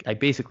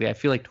 I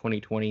feel like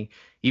 2020,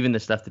 even the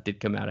stuff that did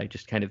come out, I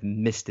just kind of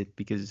missed it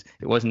because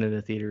it wasn't in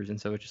the theaters.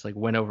 And so it just like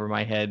went over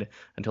my head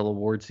until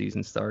award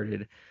season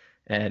started.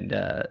 And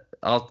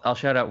I'll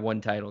shout out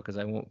one title because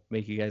I won't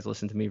make you guys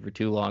listen to me for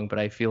too long, but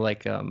I feel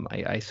like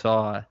I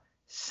saw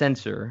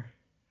Censor,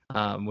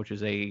 which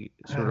is a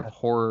sort of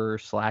horror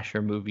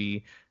slasher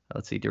movie,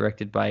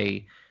 directed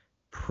by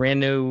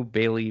Prano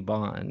Bailey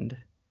Bond.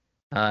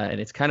 And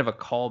it's kind of a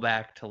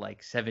callback to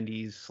like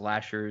 70s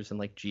slashers and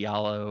like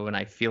Giallo. And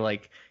I feel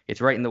like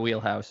it's right in the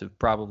wheelhouse of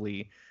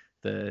probably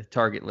the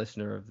target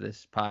listener of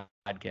this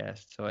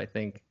podcast. So I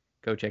think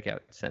go check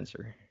out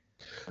Censor.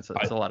 It's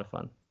a lot of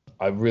fun.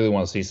 I really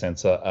want to see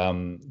Censor.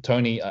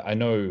 Tony, I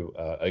know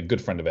a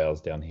good friend of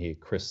ours down here,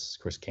 Chris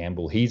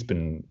Campbell, he's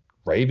been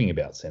raving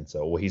about Censor,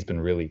 or he's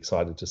been really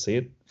excited to see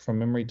it from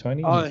memory,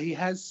 Tony. Oh, he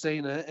has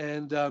seen it,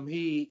 and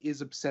he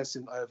is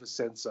obsessing over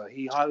Censor.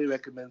 He highly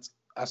recommends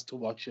us to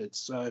watch it,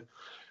 so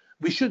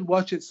we should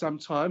watch it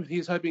sometime.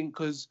 He's hoping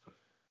because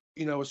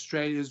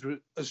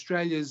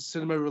Australia's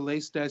cinema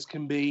release dates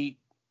can be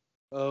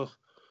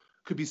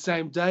could be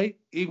same day,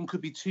 even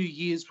could be 2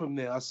 years from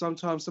now.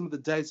 Sometimes some of the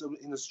dates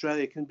in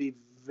Australia can be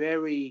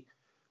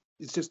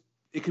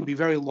it can be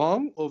very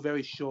long or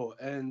very short,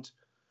 and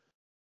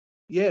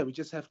yeah, we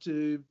just have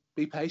to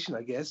be patient,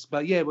 I guess.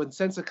 But yeah, when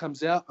Censor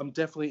comes out, I'm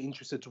definitely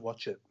interested to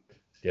watch it.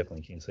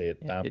 Definitely can see it.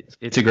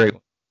 It's a great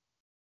one.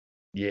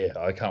 Yeah,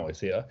 I can't wait to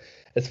see it.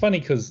 It's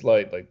funny because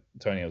like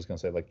Tony, I was going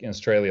to say, like in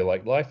Australia,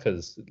 like life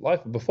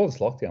before this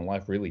lockdown,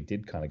 life really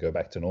did kind of go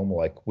back to normal.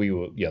 Like we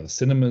were, the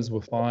cinemas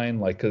were fine.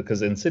 Like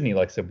because in Sydney,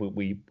 like I said,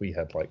 we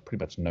had like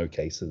pretty much no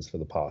cases for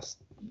the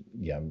past,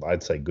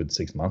 I'd say good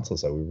 6 months or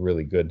so. We were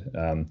really good.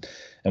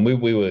 And we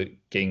were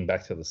getting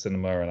back to the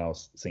cinema, and I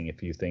was seeing a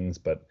few things,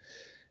 but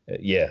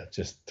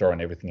just throwing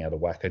everything out of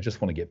whack. I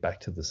just want to get back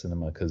to the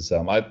cinema because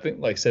I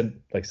think, like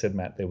said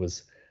Matt, there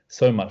was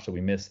so much that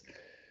we missed.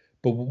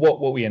 But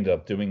what we ended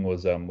up doing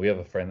was we have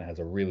a friend that has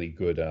a really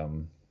good,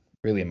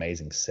 really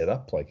amazing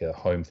setup, like a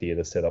home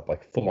theater setup,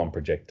 like full-on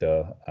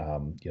projector,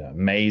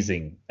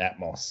 amazing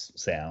Atmos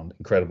sound,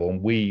 incredible.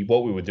 And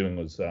what we were doing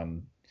was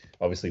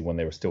obviously when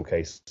there were still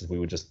cases, we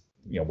were just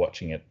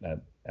watching it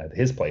at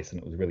his place,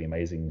 and it was really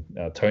amazing.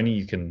 Tony,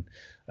 you can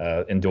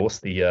endorse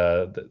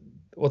the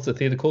what's the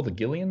theater called? The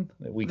Gilligan?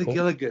 The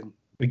Gilligan.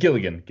 The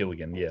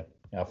Gilligan, yeah.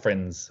 Our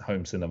friend's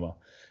home cinema.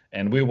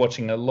 And we were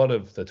watching a lot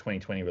of the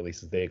 2020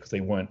 releases there because they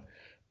were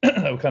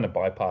kind of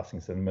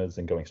bypassing cinemas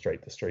and going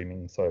straight to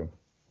streaming. So,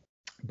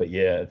 but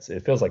yeah,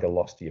 it feels like a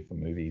lost year for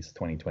movies.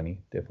 2020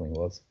 definitely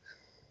was.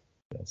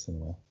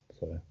 Cinema.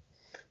 So,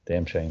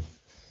 damn shame.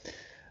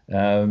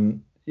 Yeah,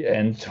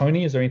 and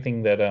Tony, is there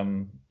anything that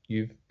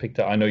you've picked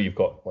up? I know you've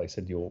got, like I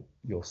said, your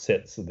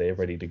sets are there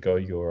ready to go,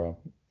 your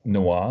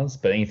noirs,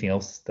 but anything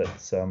else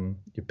that's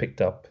you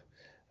picked up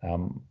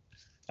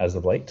as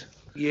of late?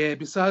 Yeah,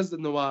 besides the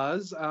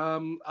noirs,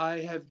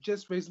 I have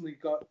just recently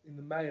got in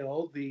the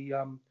mail the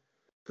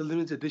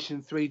limited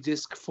edition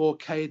 3-disc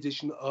 4K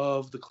edition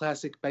of the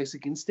classic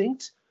Basic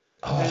Instinct.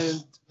 Oh.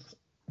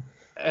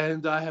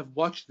 And I have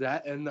watched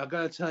that, and I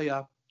gotta tell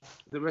you,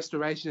 the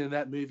restoration in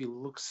that movie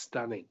looks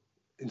stunning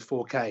in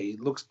 4K. It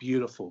looks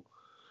beautiful.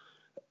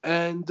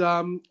 And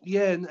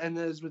and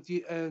as with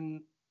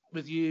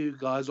you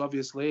guys,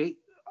 obviously,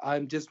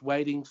 I'm just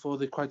waiting for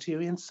the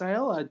Criterion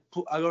sale.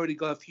 I already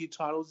got a few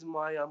titles in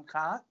my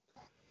cart,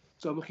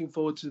 so I'm looking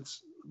forward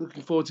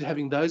to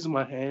having those in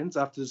my hands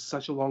after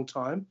such a long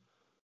time.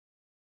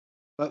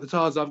 But the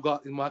titles I've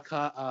got in my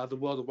cart are The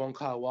World of Wong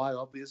Kar-wai,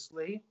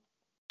 obviously,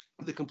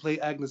 The Complete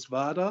Agnes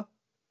Varda,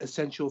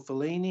 Essential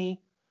Fellini,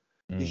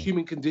 The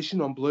Human Condition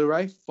on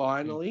Blu-ray,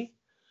 finally,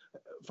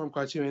 from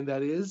Criterion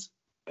that is,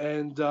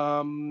 and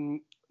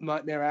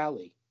Nightmare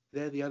Alley.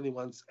 They're the only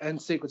ones,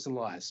 and Secrets and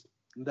Lies.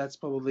 That's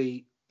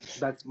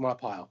my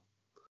pile.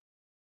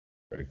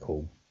 Very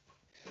cool.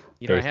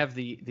 I have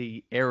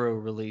the Arrow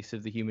release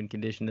of The Human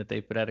Condition that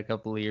they put out a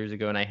couple of years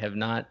ago, and I have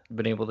not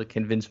been able to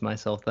convince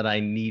myself that I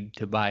need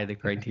to buy the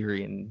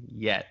Criterion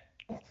yet.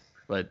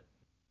 But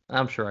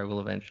I'm sure I will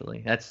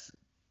eventually. That's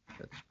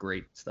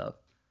great stuff.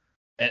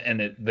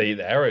 And the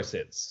Arrow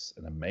set's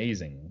an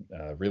amazing,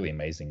 really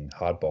amazing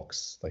hard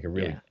box, like a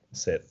really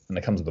set, and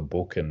it comes with a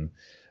book. And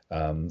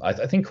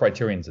I think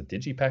Criterion's a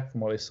digipack from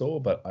what I saw,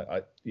 but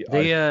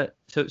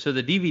so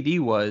the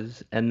DVD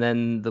was, and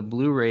then the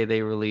Blu-ray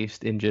they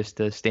released in just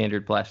a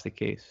standard plastic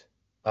case.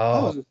 Oh,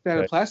 it was a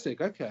standard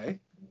plastic. Okay.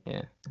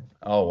 Yeah.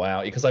 Oh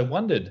wow, because I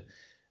wondered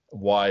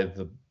why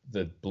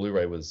the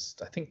Blu-ray was.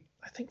 I think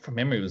from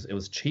memory it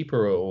was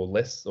cheaper or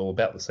less or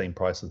about the same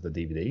price as the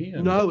DVD.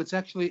 No, it's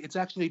actually,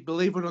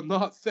 believe it or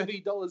not,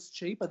 $30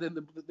 cheaper than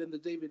the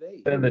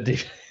DVD. Than the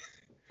DVD.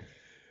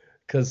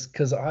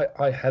 Because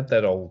I had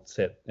that old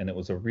set and it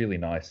was a really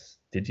nice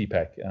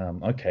digipack.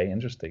 Okay,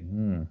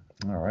 interesting.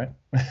 All right.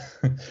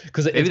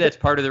 Because maybe that's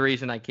part of the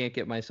reason I can't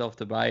get myself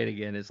to buy it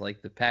again is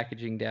like the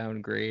packaging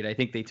downgrade. I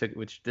think they took,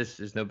 which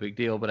this is no big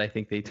deal, but I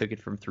think they took it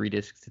from 3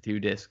 discs to 2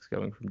 discs,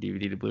 going from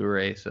DVD to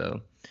Blu-ray.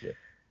 So. Yeah.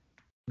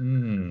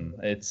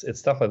 It's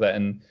stuff like that,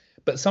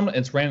 but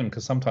it's random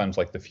because sometimes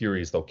like the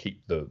Furies they'll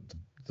keep the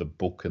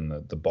book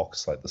and the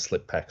box, like the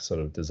slip pack sort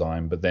of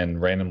design, but then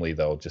randomly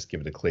they'll just give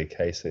it a clear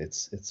case.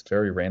 It's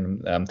very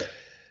random.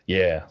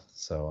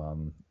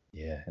 Interesting.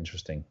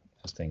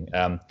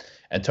 And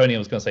Tony, I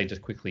was going to say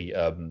just quickly,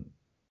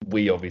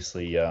 we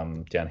obviously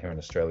down here in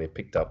Australia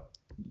picked up,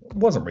 it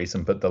wasn't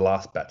recent, but the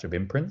last batch of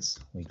imprints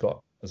we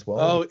got as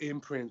well. Oh,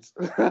 imprints!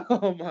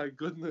 Oh my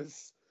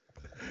goodness.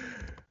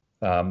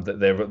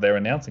 They're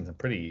announcing some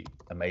pretty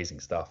amazing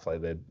stuff.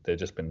 Like they've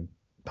just been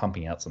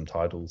pumping out some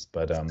titles,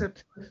 but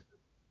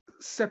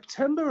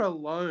September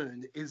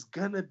alone is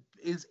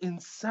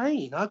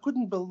insane. I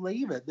couldn't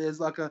believe it. There's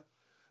like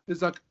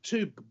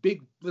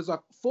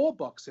 4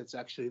 box sets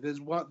actually.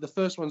 There's one. The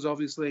first one's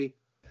obviously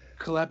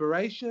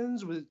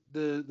collaborations with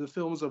the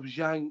films of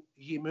Zhang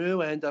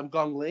Yimou and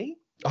Gong Li.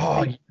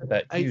 Oh,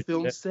 that 8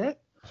 film set.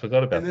 I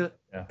forgot about that.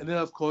 Yeah. And then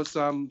of course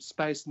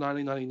Space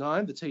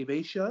 1999, the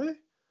TV show.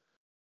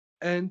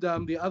 And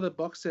the other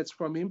box sets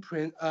from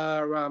Imprint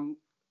are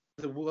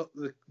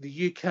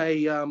the UK.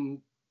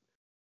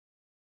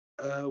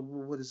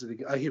 What is it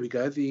again? Oh, here we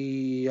go.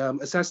 The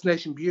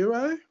Assassination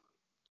Bureau.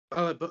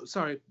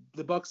 The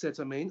box sets.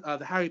 I mean,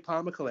 the Harry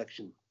Palmer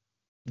collection.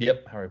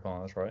 Yep, Harry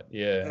Palmer. That's right.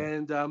 Yeah.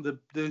 And the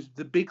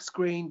big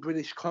screen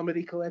British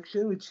comedy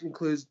collection, which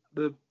includes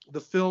the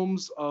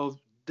films of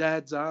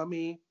Dad's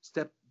Army,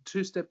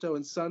 2 Steptoe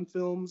and Son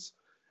films,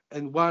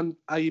 and 1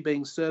 Are You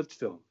Being Served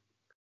film.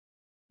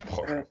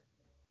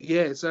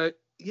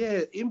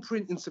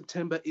 Imprint in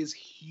September is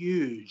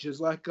huge. It's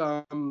like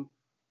too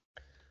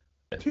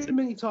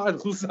many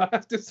titles, I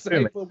have to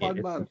say, for 1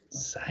 month.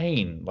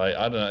 Insane. Like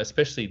I don't know,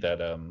 especially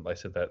that like I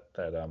said that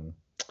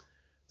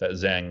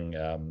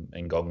Zhang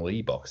and Gong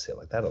Li box set,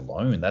 like that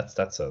alone,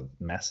 that's a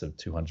massive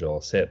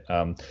 $200 set.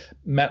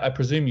 Matt, I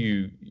presume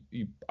you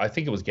I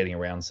think it was getting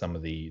around some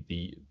of the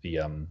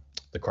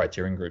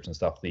Criterion groups and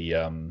stuff.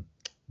 The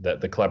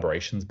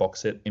collaborations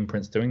box set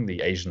Imprint's doing,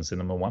 the Asian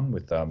cinema one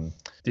with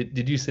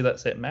did you see that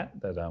set, Matt?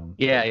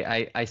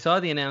 I saw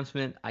the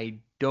announcement. I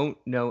don't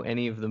know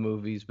any of the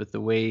movies, but the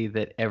way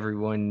that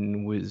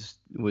everyone was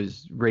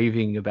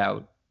raving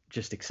about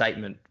just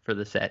excitement for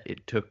the set,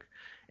 it took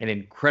an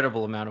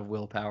incredible amount of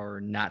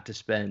willpower not to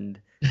spend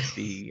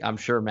the, I'm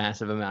sure,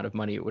 massive amount of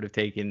money it would have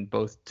taken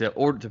both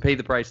to pay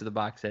the price of the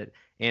box set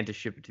and to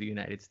ship it to the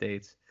United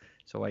States.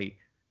 So I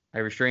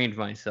restrained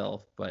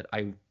myself, but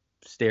I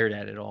stared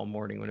at it all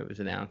morning when it was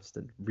announced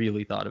and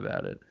really thought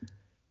about it.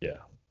 Yeah,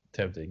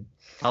 tempting.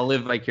 I'll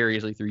live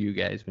vicariously through you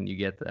guys when you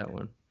get that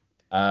one.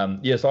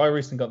 So I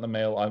recently got in the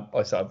mail.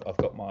 I've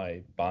got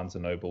my Barnes &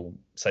 Noble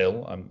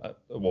sale.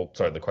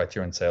 The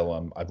Criterion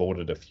sale. I've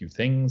ordered a few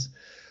things.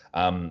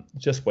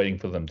 Just waiting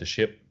for them to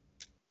ship.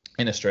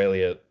 In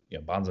Australia,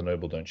 Barnes &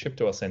 Noble don't ship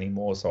to us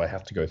anymore, so I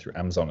have to go through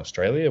Amazon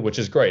Australia, which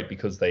is great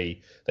because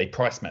they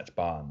price match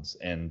Barnes,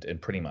 and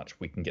pretty much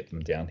we can get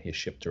them down here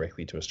shipped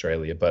directly to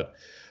Australia. But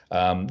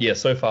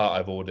so far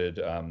I've ordered.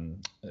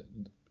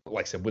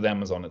 Like I said, with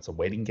Amazon, it's a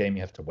waiting game.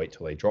 You have to wait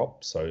till they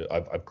drop. So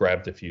I've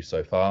grabbed a few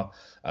so far.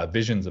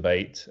 Visions of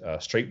 8,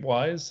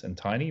 Streetwise and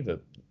Tiny, the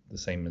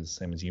same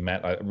as you,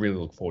 Matt. I really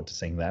look forward to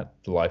seeing that.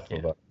 The Life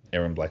of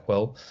Erin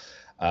Blackwell.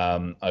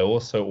 I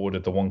also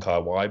ordered the Wong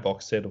Kar-wai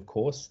box set, of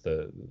course.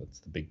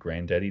 That's the big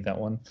granddaddy, that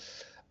one.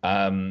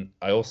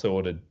 I also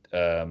ordered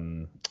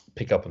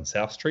Pick Up on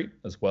South Street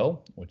as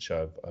well, which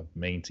I've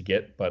meant to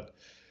get, but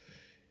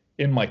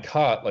in my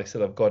cart, like I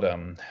said, I've got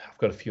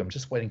a few. I'm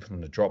just waiting for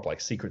them to drop,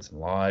 like Secrets and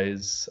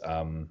Lies.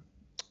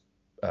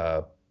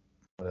 What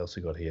else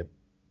we got here?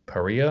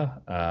 Paria.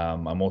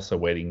 I'm also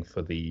waiting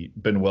for the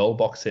Benwell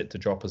box set to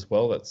drop as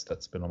well.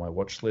 That's been on my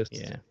watch list.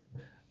 Waiting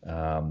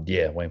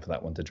for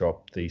that one to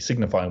drop. The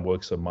Signifying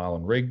Works of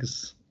Marlon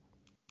Riggs.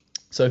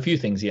 So a few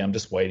things. I'm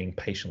just waiting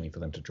patiently for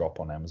them to drop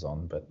on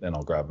Amazon, but then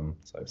I'll grab them,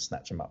 so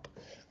snatch them up.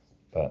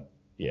 But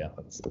yeah,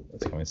 that's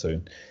coming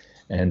soon.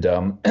 And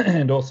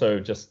and also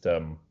just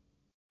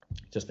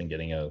been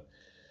getting a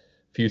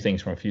few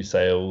things from a few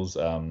sales.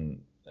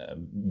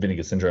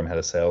 Vinegar Syndrome had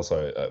a sale,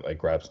 so I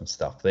grabbed some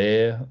stuff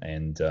there,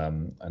 and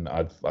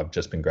I've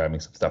just been grabbing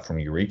some stuff from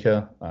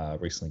Eureka.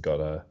 Recently got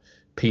a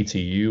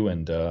PTU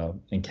and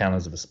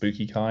Encounters of a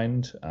Spooky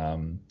Kind,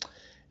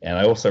 and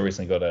I also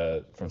recently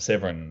got from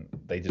Severin.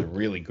 They did a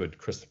really good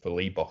Christopher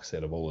Lee box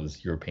set of all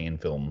his European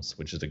films,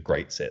 which is a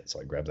great set.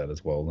 So I grabbed that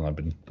as well, and I've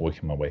been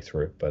working my way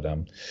through it. But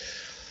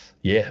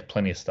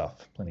plenty of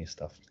stuff to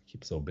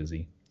keep us all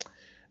busy.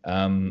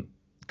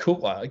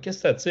 Cool. I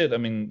guess that's it. I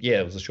mean,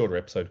 it was a shorter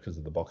episode because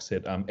of the box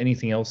set.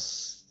 Anything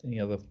else? Any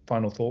other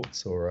final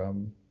thoughts, or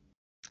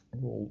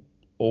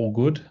all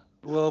good?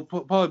 Well,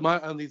 probably my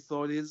only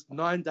thought is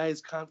 9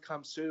 days can't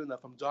come soon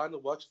enough. I'm dying to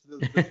watch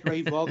the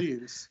 3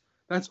 volumes.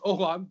 That's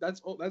all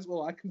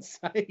I can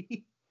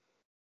say.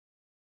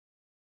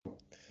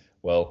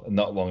 Well,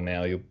 not long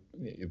now. You'll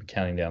be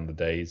counting down the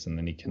days, and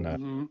then you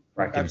can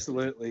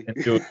absolutely.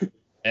 And do it.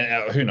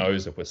 And who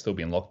knows if we're still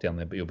being locked down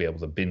there, but you'll be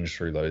able to binge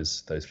through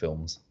those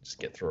films. Just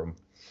get through them.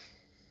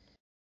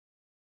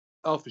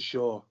 Oh, for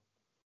sure.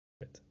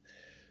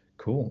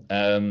 Cool.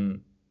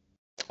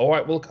 All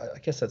right. Well, I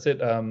guess that's it.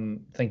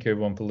 Thank you,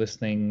 everyone, for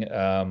listening.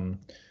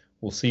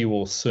 We'll see you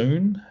all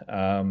soon.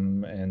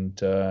 And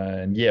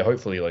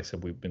hopefully, like I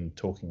said, we've been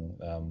talking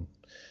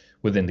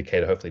with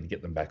Indicator, hopefully to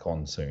get them back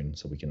on soon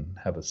so we can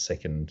have a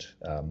second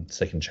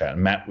chat.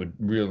 And Matt would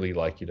really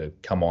like you to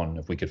come on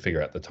if we could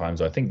figure out the time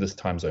zone. I think this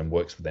time zone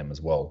works for them as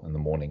well in the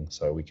morning,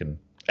 so we can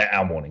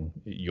our morning,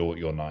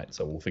 your night,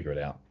 so we'll figure it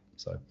out.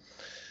 So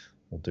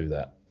we'll do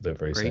that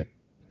very soon.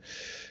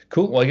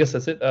 Cool. Well, I guess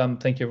that's it.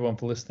 Thank you, everyone,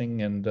 for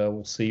listening, and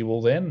we'll see you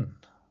all then.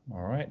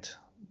 All right.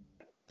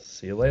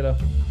 See you later.